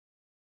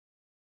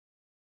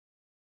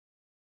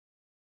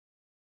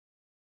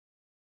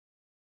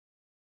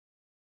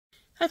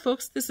Hi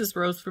folks, this is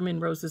Rose from In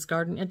Rose's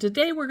Garden, and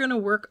today we're going to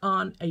work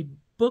on a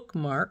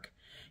bookmark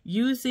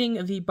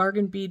using the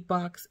Bargain Bead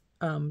Box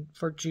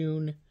for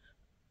June,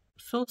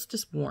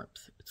 Solstice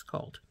Warmth it's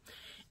called,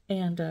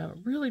 and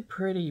really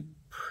pretty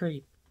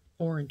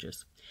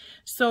oranges.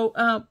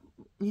 So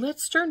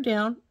let's turn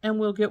down and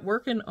we'll get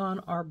working on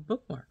our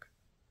bookmark.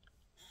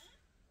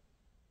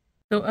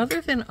 So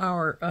other than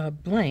our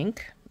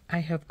blank, I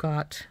have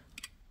got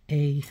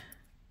a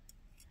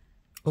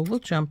oval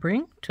jump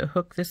ring to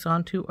hook this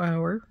onto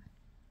our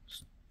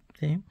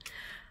thing.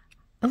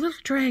 A little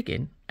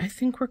dragon. I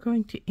think we're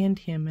going to end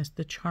him as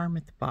the charm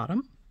at the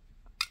bottom.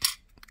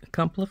 A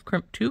couple of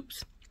crimp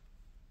tubes.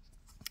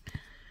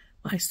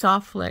 My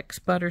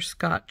SoftFlex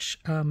butterscotch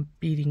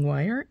beading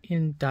wire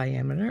in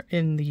diameter,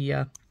 in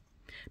the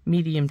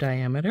medium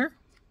diameter.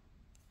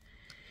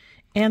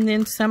 And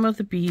then some of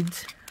the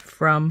beads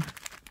from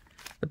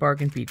the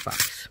Bargain Bead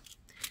Box.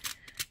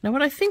 Now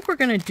what I think we're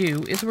going to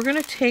do is we're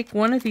going to take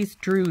one of these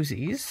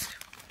druzys,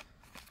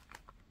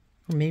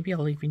 or maybe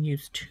I'll even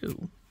use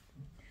two,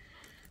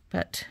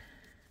 but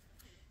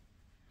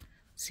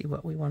see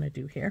what we want to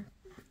do here.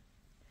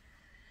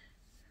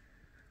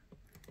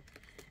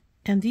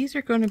 And these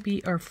are going to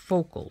be our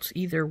focals,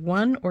 either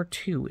one or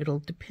two. It'll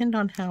depend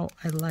on how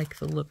I like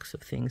the looks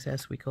of things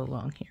as we go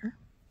along here.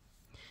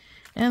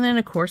 And then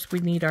of course we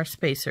need our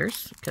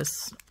spacers,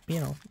 because, you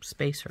know,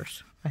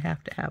 spacers, I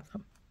have to have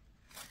them.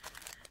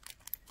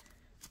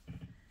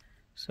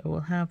 So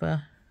we'll have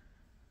a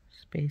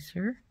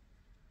spacer,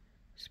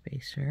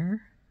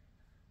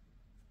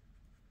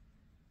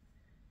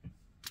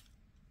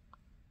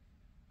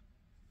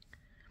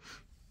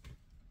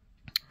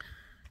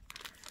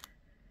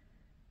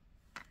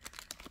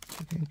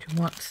 We're going to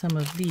want some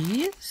of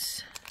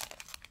these.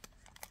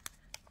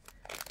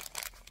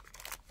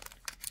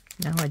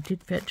 Now I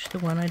did fetch the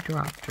one I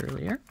dropped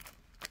earlier.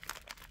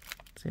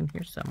 It's in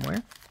here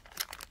somewhere.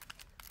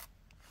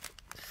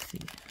 Let's see.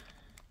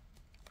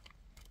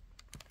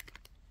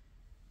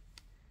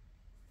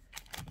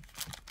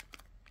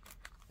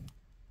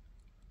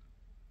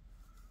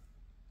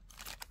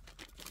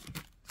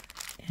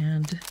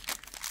 And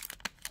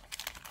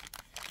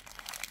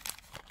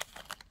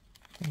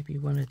maybe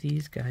one of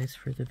these guys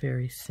for the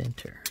very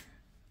center.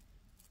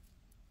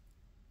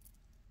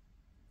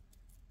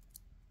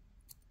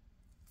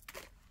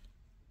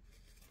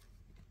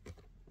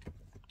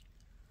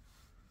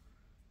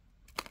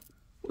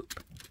 Whoop.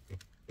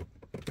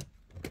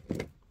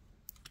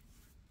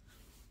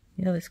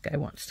 Yeah, this guy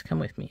wants to come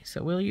with me,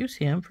 so we'll use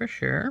him for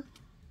sure.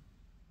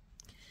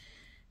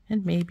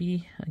 And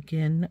maybe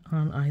again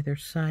on either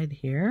side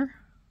here.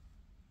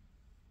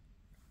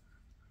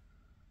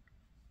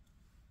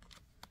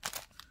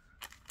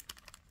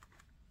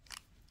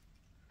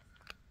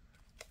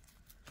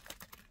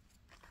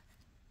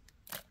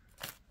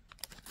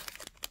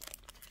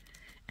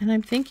 And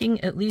I'm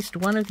thinking at least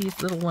one of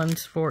these little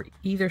ones for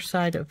either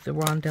side of the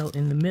rondelle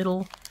in the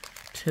middle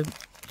to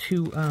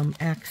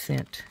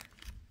accent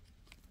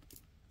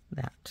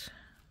that.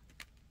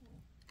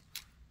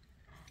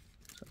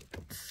 So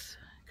let's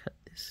cut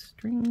this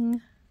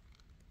string.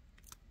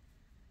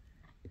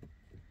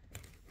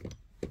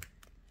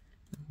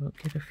 We'll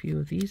get a few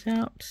of these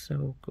out.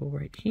 So go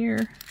right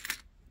here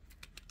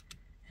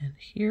and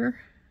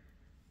here.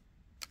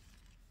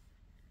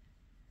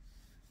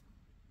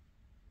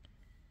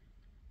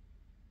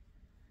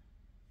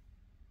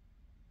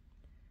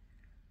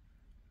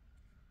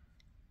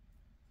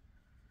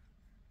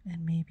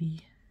 And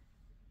maybe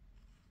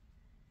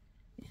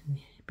in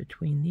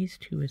between these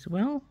two as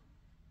well.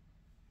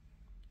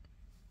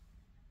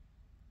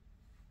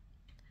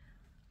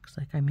 Looks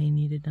like I may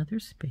need another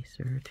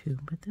spacer or two,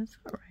 but that's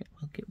all right.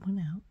 We'll get one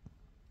out.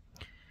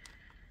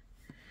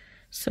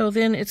 So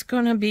then it's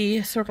going to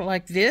be sort of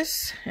like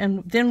this,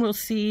 and then we'll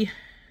see.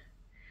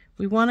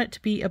 We want it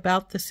to be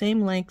about the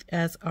same length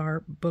as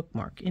our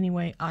bookmark.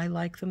 Anyway, I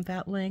like them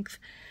that length.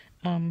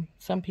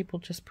 Some people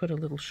just put a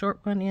little short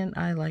one in.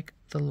 I like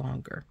the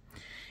longer.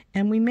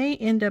 And we may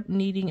end up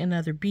needing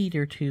another bead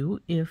or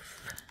two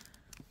if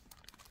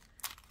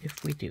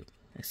we do.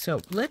 So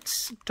let's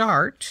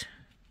start.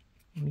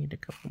 I need a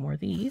couple more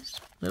of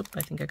these. Nope,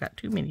 I think I got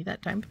too many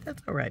that time, but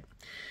that's all right.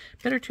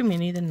 Better too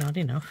many than not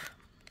enough.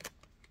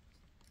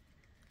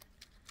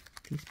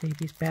 These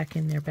babies back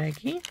in their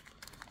baggie.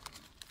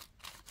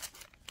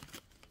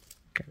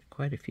 Got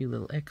quite a few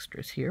little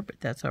extras here,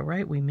 but that's all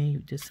right. We may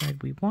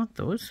decide we want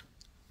those.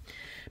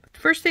 But the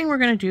first thing we're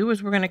going to do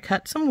is we're going to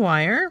cut some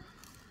wire,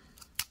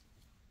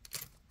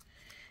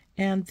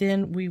 and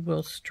then we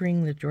will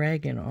string the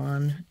dragon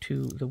on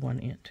to the one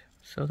end.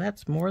 So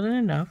that's more than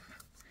enough.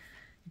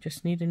 You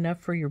just need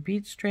enough for your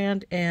bead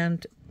strand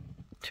and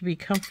to be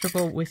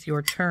comfortable with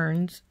your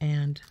turns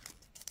and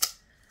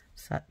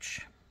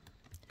such.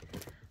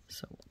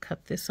 So we'll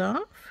cut this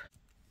off.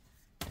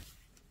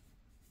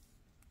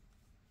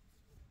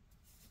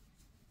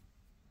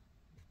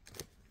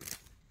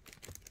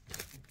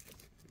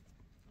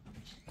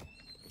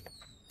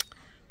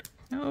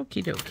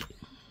 Okie dokie.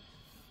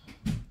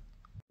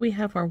 We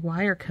have our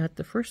wire cut.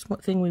 The first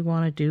thing we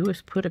want to do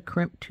is put a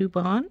crimp tube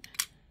on.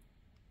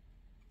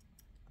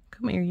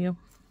 Come here, you.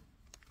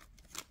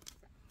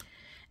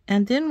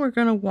 And then we're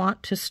going to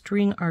want to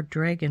string our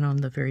dragon on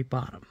the very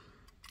bottom.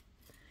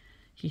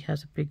 He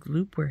has a big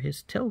loop where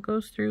his tail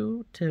goes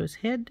through to his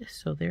head,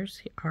 so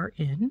there's our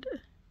end.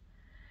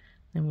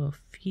 Then we'll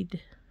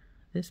feed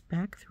this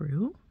back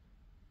through.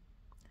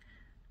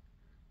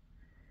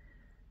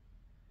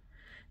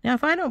 Now,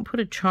 if I don't put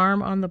a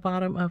charm on the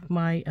bottom of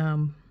my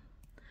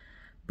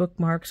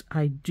bookmarks,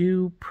 I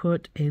do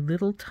put a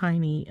little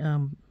tiny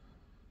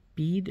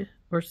bead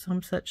or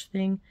some such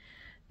thing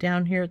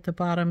down here at the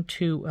bottom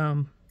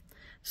to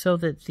so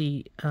that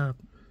the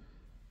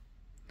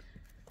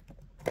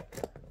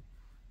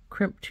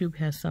crimp tube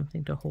has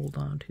something to hold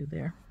on to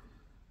there.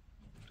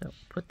 So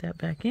put that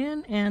back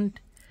in and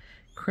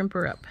crimp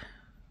her up.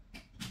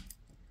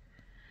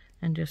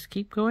 And just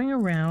keep going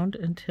around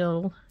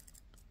until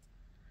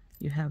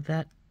you have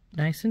that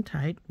nice and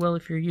tight. Well,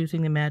 if you're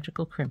using the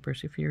magical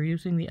crimpers, if you're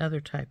using the other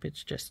type,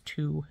 it's just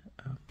 2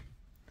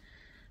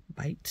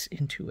 bites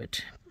into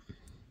it.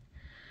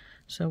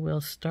 So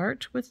we'll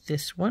start with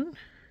this one.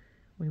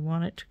 We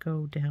want it to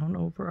go down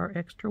over our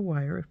extra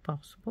wire if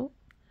possible.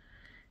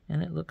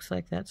 And it looks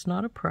like that's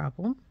not a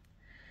problem.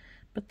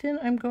 But then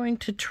I'm going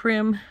to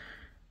trim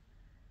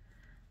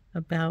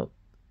about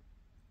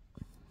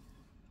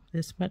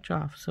this much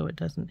off so it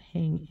doesn't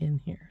hang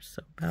in here.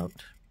 So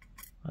about,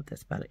 well,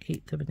 that's about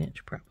 1/8 of an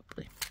inch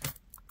probably.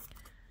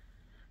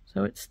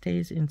 So it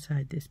stays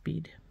inside this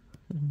bead.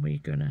 And we're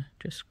gonna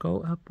just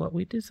go up what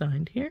we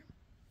designed here.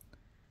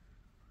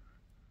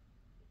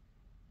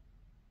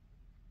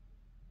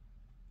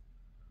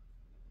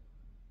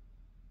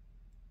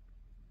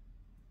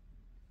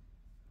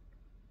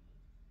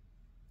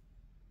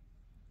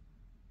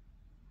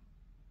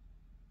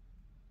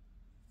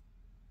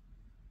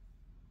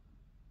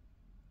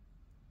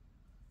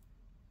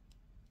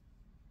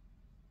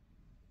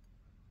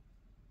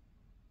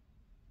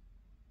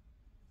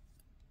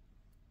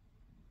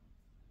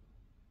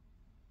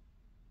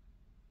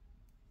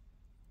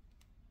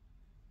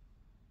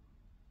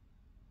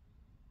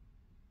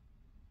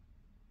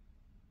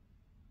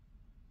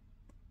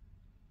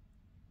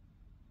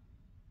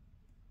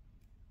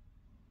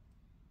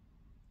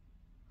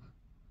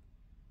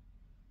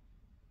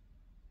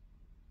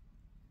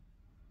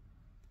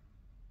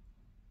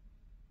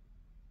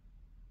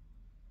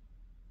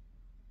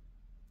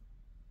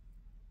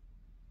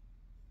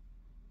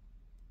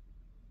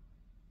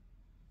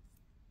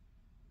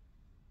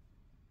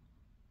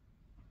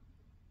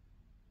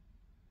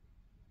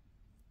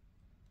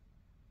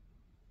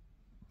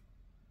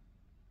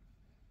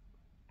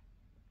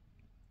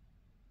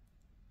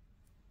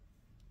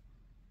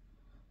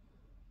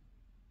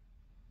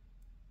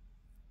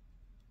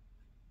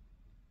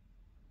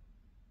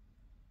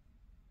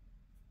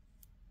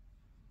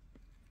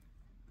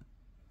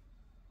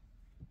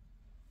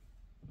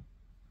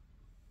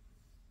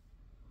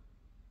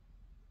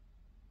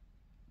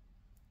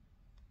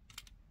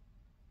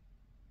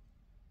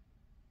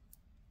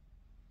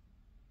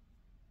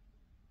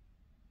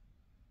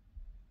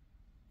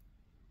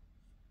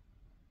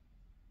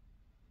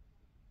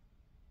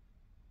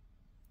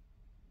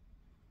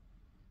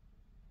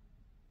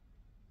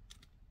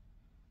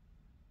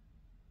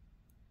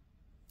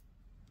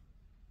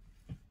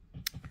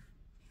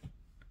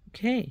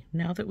 Okay,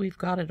 now that we've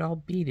got it all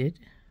beaded,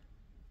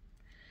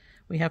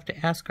 we have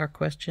to ask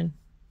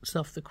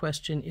ourself the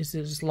question, is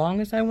it as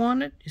long as I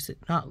want it? Is it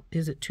not?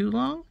 Is it too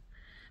long?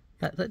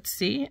 But let's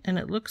see, and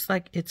it looks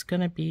like it's going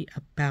to be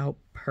about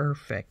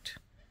perfect.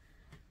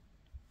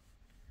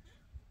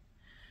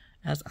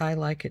 As I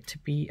like it to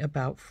be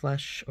about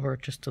flush or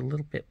just a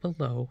little bit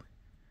below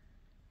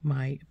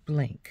my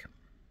blank.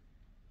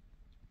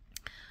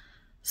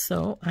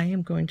 So I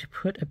am going to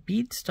put a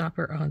bead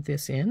stopper on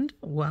this end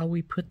while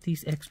we put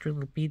these extra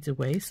little beads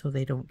away so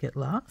they don't get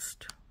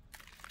lost.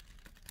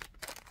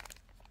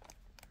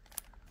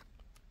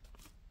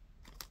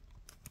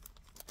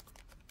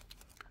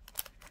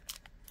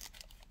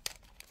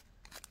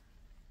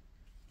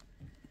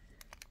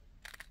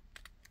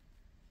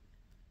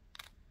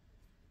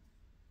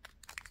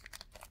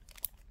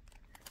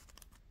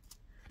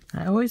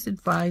 I always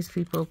advise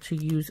people to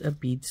use a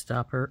bead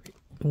stopper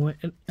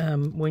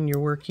when you're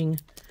working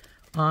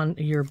on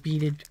your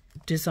beaded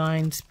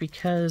designs,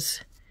 because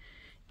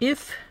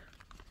if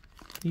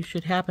you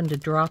should happen to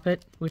drop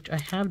it, which I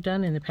have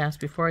done in the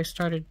past before I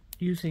started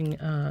using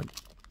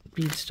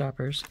bead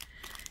stoppers,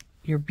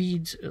 your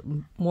beads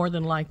more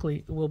than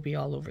likely will be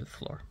all over the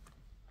floor.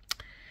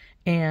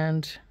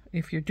 And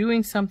if you're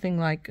doing something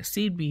like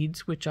seed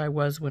beads, which I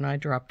was when I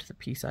dropped the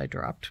piece I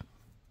dropped,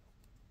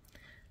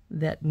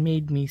 that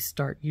made me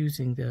start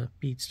using the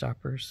bead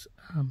stoppers.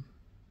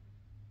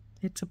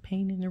 It's a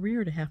pain in the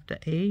rear to have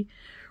to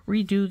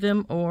redo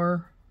them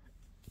or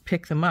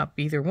pick them up,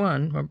 either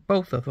one or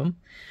both of them.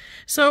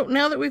 So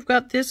now that we've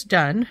got this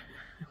done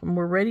and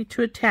we're ready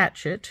to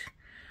attach it,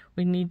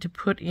 we need to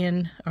put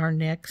in our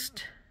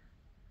next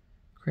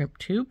crimp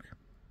tube.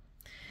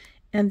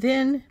 And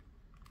then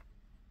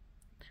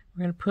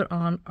we're going to put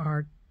on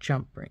our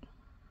jump ring.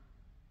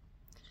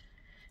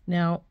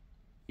 Now,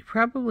 you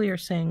probably are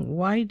saying,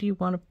 why do you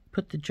want to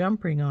put the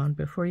jump ring on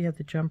before you have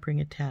the jump ring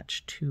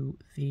attached to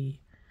the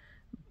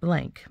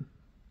blank?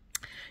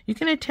 You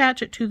can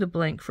attach it to the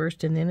blank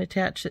first and then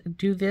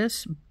do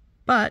this,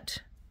 but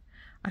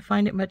I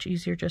find it much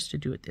easier just to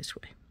do it this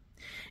way.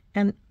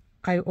 And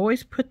I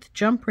always put the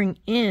jump ring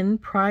in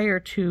prior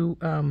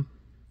to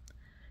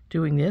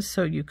doing this,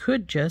 so you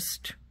could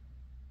just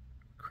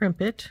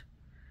crimp it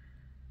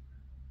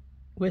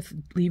with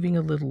leaving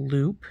a little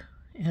loop,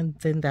 and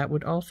then that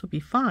would also be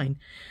fine.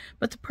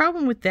 But the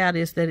problem with that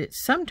is that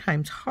it's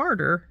sometimes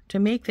harder to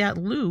make that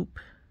loop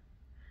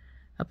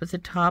up at the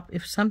top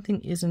if something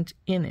isn't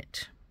in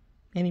it.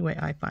 Anyway,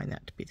 I find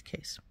that to be the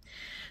case.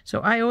 So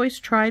I always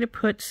try to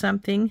put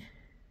something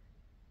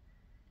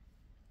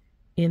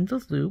in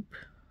the loop.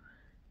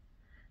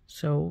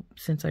 So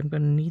since I'm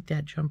going to need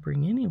that jump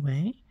ring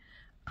anyway,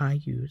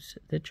 I use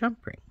the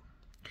jump ring.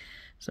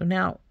 So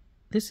now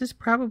this is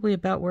probably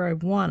about where I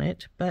want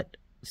it, but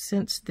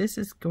since this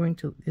is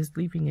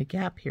leaving a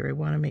gap here, I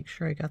want to make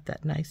sure I got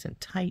that nice and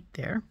tight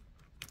there.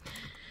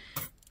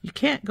 You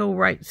can't go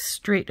right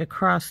straight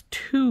across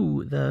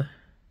to the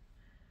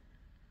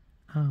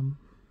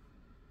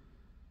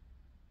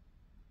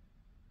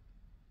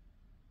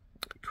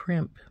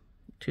crimp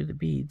to the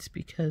beads,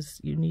 because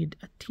you need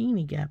a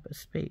teeny gap of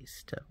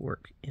space to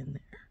work in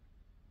there.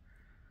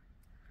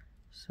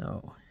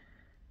 So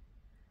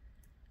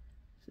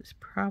this is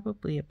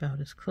probably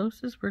about as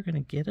close as we're going to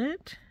get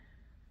it.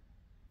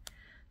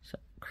 So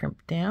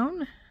crimp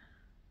down,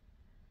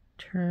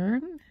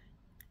 turn,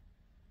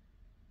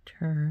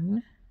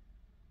 turn,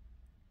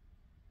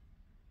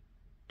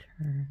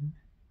 turn,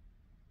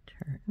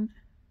 turn.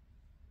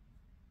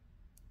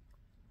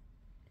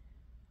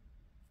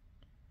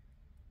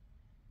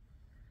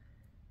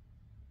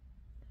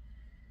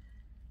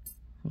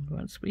 And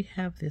once we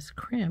have this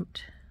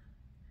crimped,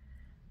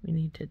 we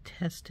need to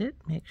test it,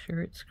 make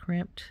sure it's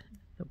crimped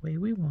the way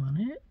we want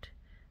it,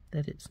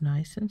 that it's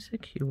nice and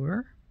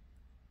secure.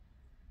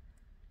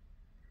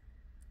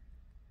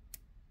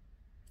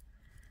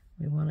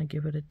 We want to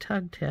give it a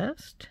tug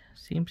test.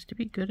 Seems to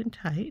be good and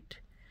tight.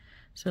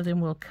 So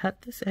then we'll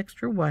cut this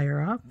extra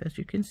wire off. As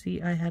you can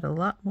see, I had a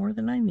lot more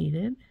than I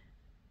needed.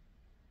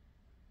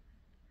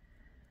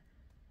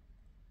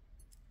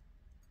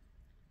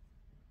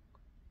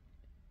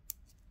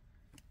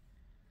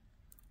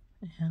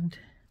 And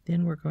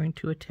then we're going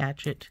to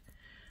attach it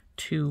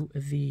to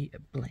the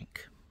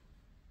blank.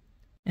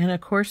 And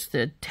of course,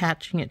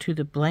 attaching it to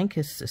the blank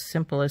is as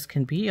simple as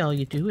can be. All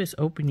you do is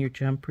open your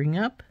jump ring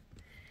up,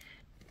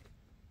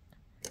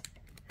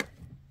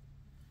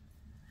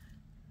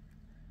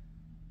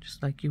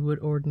 just like you would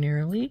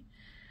ordinarily,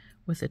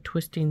 with a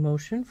twisting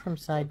motion from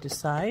side to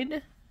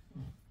side.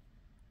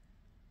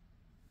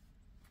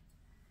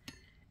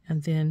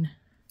 And then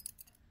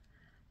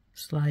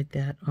slide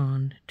that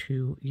on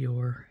to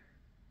your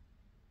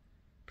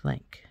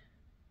blank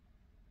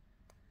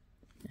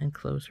and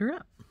close her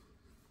up.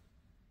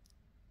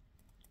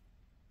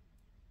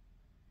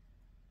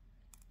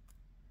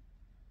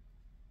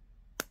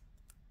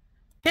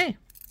 Okay,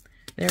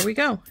 there we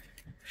go.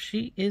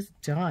 She is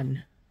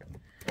done.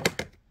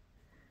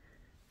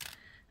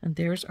 And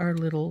there's our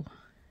little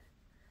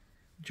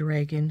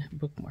dragon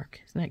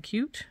bookmark. Isn't that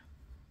cute?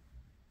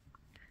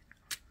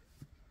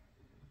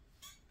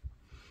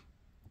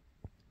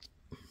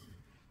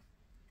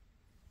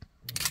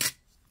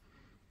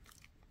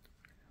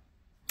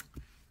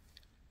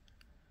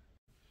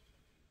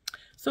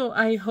 So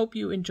I hope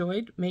you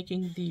enjoyed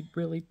making the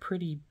really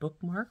pretty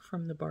bookmark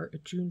from the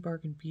June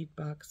Bargain Bead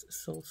Box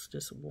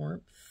Solstice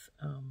Warmth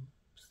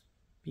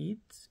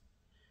beads.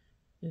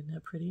 Isn't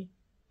that pretty?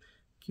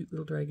 Cute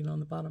little dragon on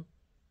the bottom.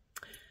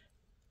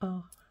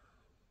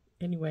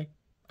 Anyway,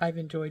 I've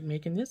enjoyed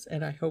making this,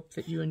 and I hope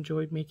that you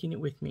enjoyed making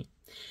it with me.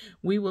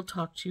 We will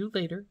talk to you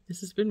later. This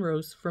has been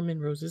Rose from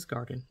In Rose's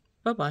Garden.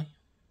 Bye-bye.